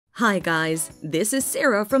Hi guys, this is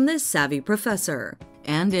Sarah from the Savvy Professor.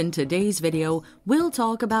 And in today's video, we'll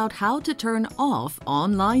talk about how to turn off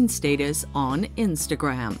online status on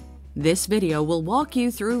Instagram. This video will walk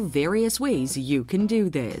you through various ways you can do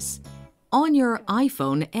this. On your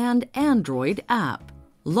iPhone and Android app,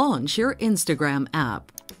 launch your Instagram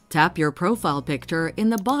app. Tap your profile picture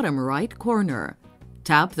in the bottom right corner.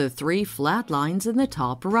 Tap the three flat lines in the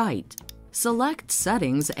top right. Select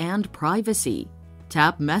Settings and Privacy.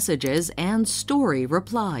 Tap Messages and Story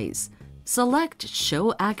Replies. Select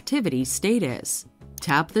Show Activity Status.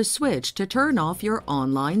 Tap the switch to turn off your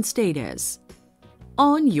online status.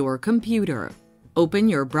 On your computer, open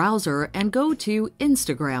your browser and go to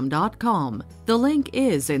Instagram.com. The link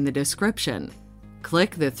is in the description.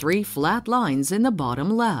 Click the three flat lines in the bottom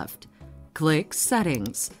left. Click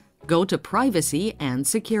Settings. Go to Privacy and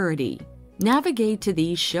Security. Navigate to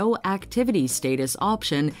the Show Activity Status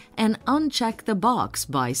option and uncheck the box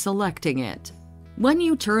by selecting it. When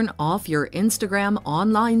you turn off your Instagram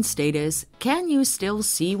online status, can you still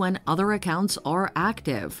see when other accounts are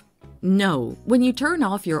active? No, when you turn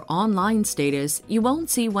off your online status, you won't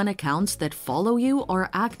see when accounts that follow you are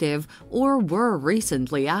active or were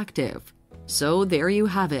recently active. So there you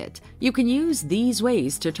have it. You can use these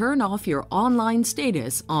ways to turn off your online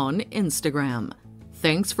status on Instagram.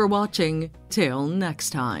 Thanks for watching. Till next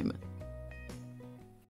time.